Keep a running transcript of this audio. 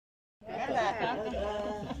Yo,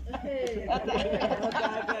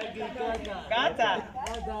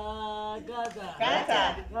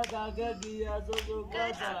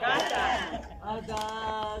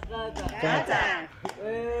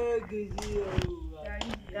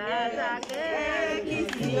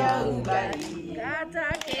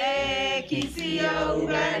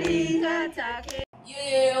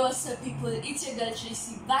 what's up people, it's your girl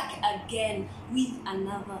Tracy back again with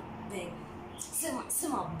another banger.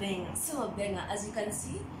 Summer banger. As you can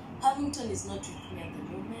see, Hamington is not with me at the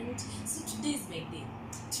moment, so today is my day.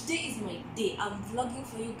 Today is my day. I'm vlogging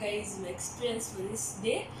for you guys my experience for this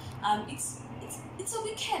day. It's a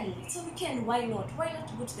weekend. Why not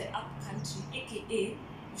go to the up country, aka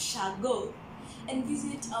we shall go and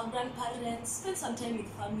visit our grandparents, spend some time with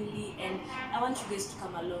family, and I want you guys to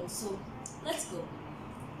come along. So let's go.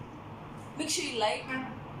 Make sure you like,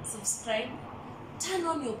 subscribe, turn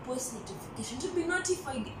on your post notification to be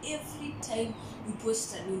notified every time we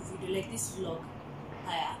post a new video like this vlog.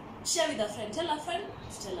 Share with a friend, tell a friend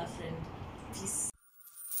to tell a friend. Peace.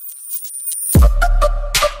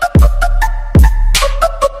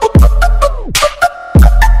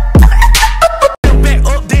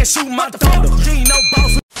 Shoot my thunder, you ain't no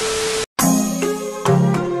boss.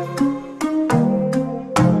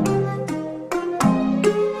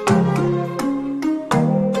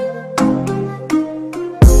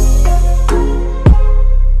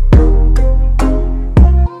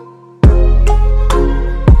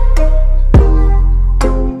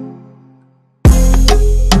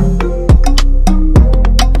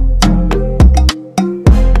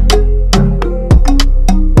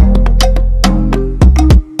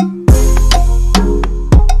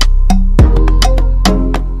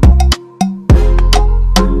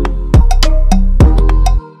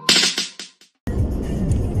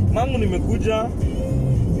 Mangu nimekuja.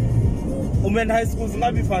 Umeenda high school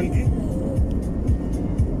ngapi Fangi?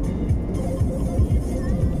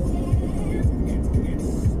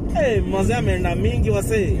 Mzee ameenda mingi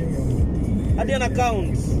wase. Hadi ana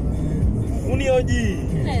count. Unioji.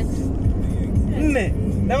 4.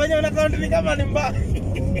 Na wenye una count ni kama ni mbaya.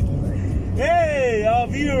 Hey, our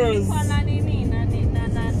viewers.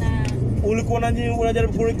 Ulikuwa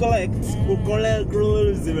unajaribu kurecollect,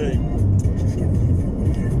 zile.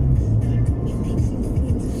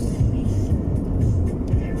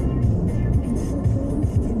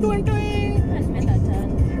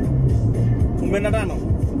 Umeenda tano?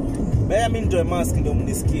 Baya mimi nitoe mask ndio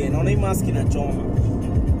mnisikie. Naona hii mask inachoma.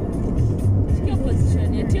 Hiyo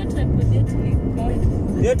position yetu tripod yetu ni good.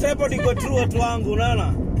 Hiyo tripod iko true watu wangu,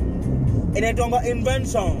 unaona? Inaitwa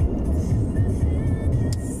invention.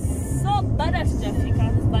 So bad at Africa,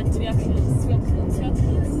 but we are close.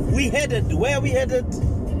 We headed. Where are we headed?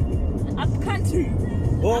 Up country.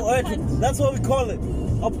 That's what we call it.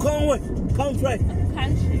 Up country.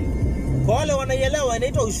 Country. Kwa wale wanaielewa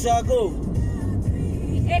inaitwa ushago.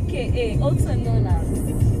 AKA also known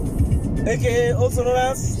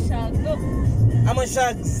as Shago. I'm a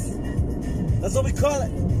shags. That's what we call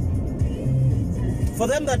it. For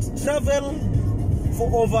them that travel for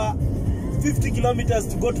over 50 kilometers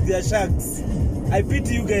to go to their shags, I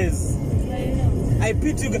pity you guys. I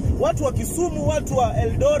pity you guys. Watu wa Kisumu, watu wa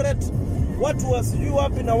Eldoret, watu wa sijui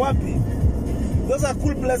wapi na wapi. Those are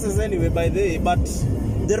cool places anyway by the way, but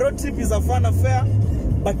the road trip is a fun affair,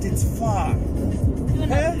 but it's far. Like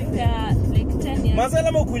 10 years.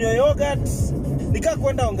 Mazela mkunywa yogurt, nika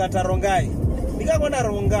kwenda Ongata Rongai. Nika kwenda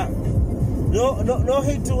Ronga. No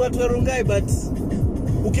hate to watu Rongai, but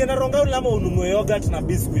ukienda Rongai lama ununue yogurt na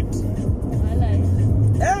biscuit.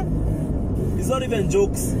 It's not even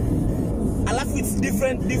jokes. Alafu it's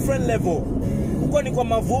different level. Uko ni kwa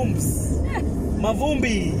mavumbi.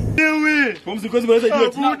 Ewe, forms because bro za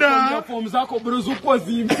jua forms zako bro zuko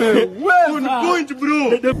zimpe. Wewe on point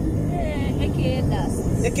bro.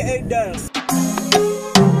 AKA dance.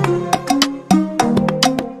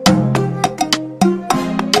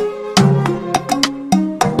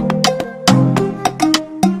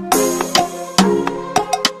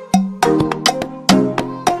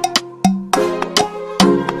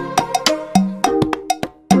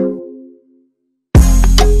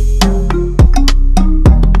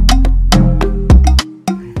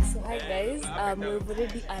 We've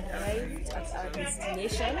already arrived at our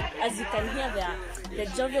destination. As you can hear, the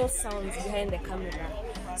jovial sounds behind the camera.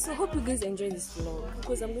 So hope you guys enjoy this vlog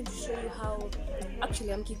because I'm going to show you how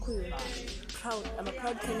actually I'm Kikuyu. I'm a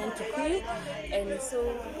proud Kenyan Kikuyu, and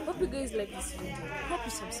so hope you guys like this video. Hope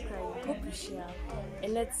you subscribe, hope you share,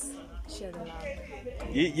 and let's share the love.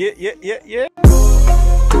 Yeah.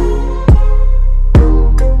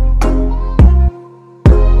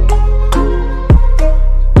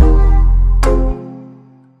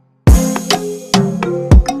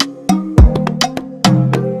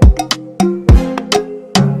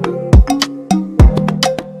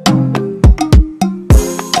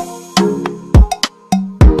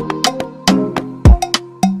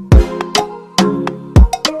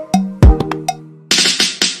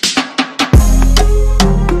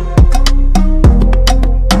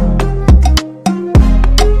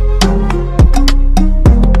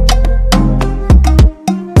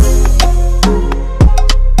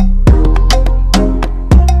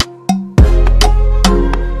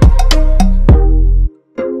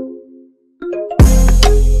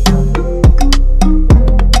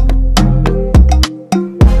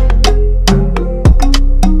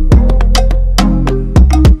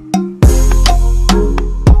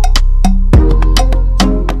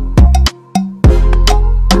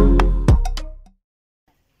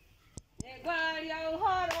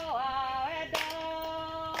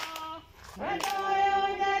 God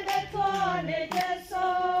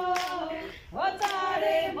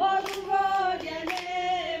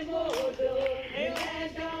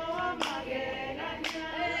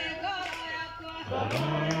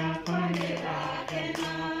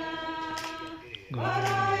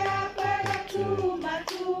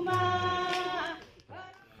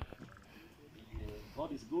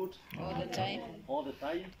is good. All the time. All the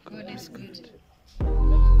time. God is good.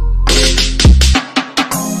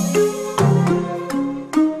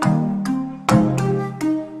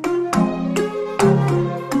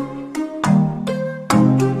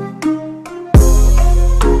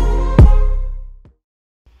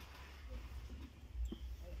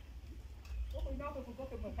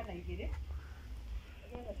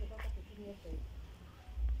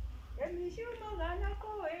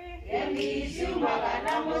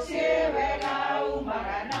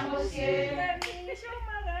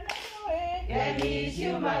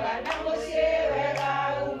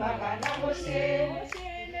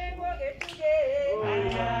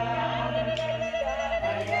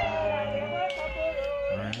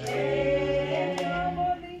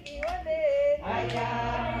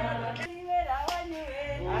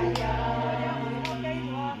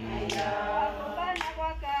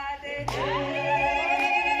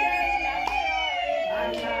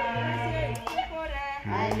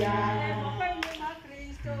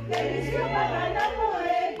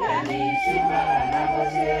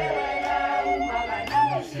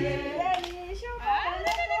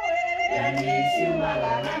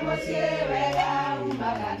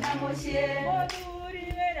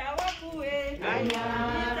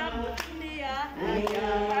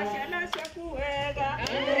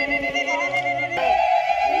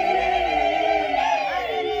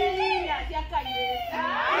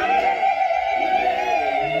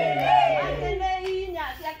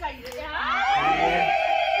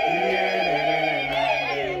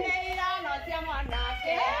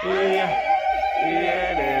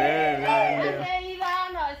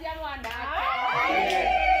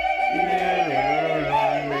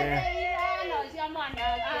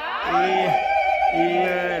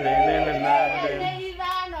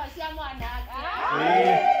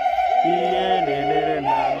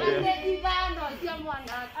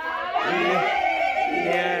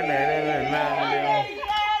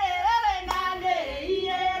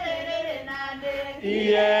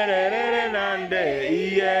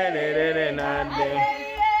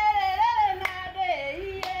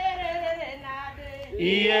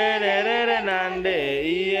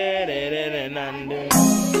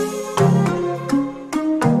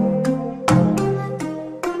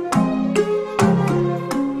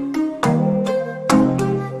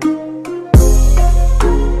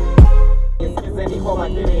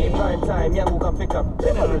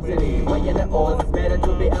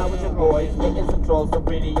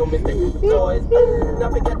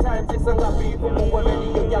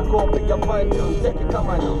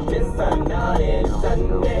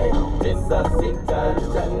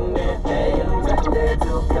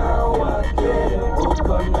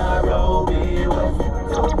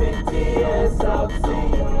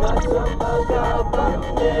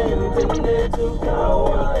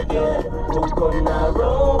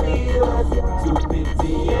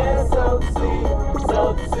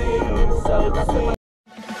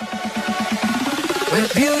 We're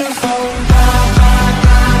beautiful.